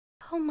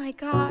Oh my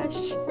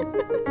gosh. Oh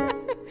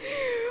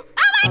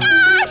my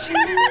gosh!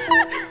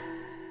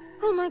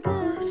 Oh my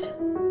gosh.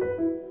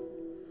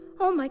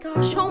 Oh my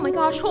gosh, oh my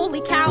gosh,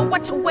 holy cow,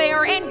 what to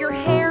wear, and your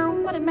hair,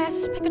 what a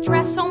mess, pick a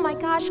dress, oh my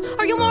gosh,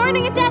 are you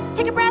mourning a death,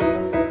 take a breath,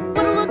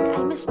 what a look,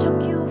 I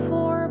mistook you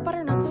for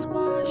butternut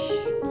squash,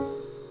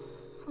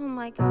 oh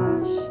my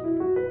gosh.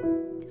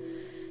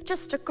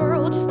 Just a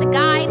girl, just a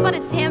guy, but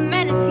it's him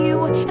and it's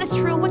you, and it's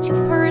true what you've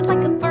heard,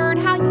 like a bird,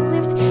 how you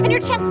lived, and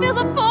your chest feels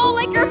up full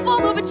like you're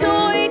full of a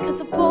joy, cause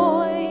a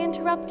boy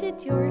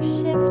interrupted your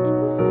shift,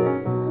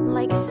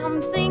 like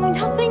something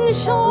nothing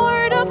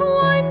short of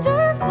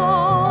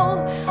wonderful.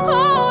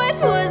 Oh, it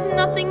was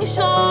nothing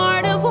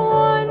short of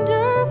wonderful.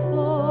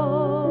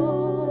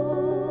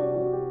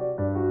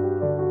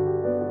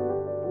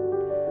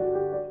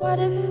 What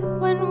if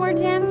when we're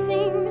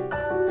dancing,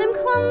 I'm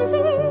clumsy,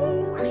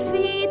 our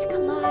feet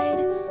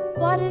collide?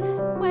 What if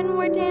when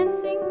we're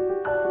dancing,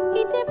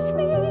 he dips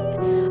me,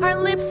 our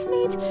lips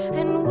meet,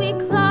 and we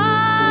glide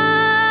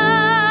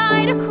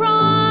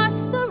across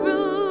the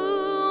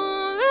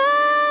room,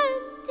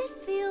 and it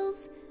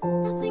feels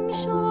nothing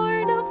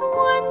short of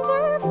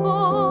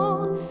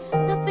wonderful,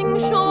 nothing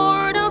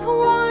short of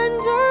wonderful.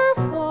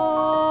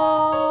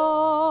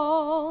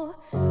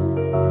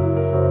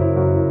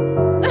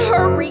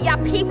 Hurry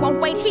up, he won't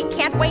wait, he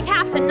can't wait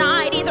half the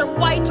night, either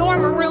white or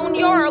maroon,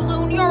 you're a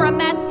loon, you're a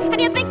mess,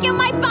 and you think you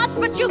might bust,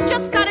 but you've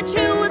just gotta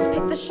choose,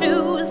 pick the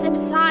shoes and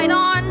decide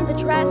on the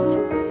dress,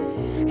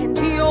 and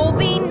you'll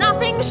be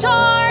nothing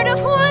short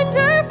of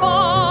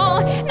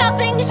wonderful,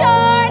 nothing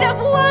short of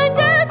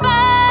wonderful.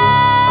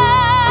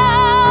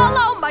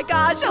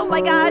 Oh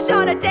my gosh,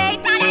 on a date,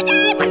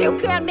 but you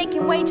can't make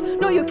him wait,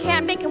 no you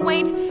can't make him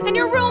wait, and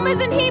your room is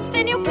in heaps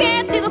and you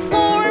can't see the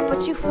floor,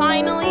 but you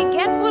finally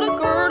get what a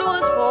girdle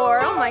is for.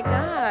 Oh my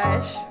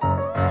gosh.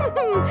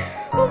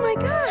 Oh my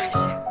gosh.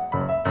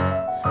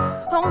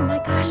 Oh my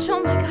gosh, oh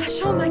my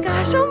gosh, oh my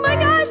gosh, oh my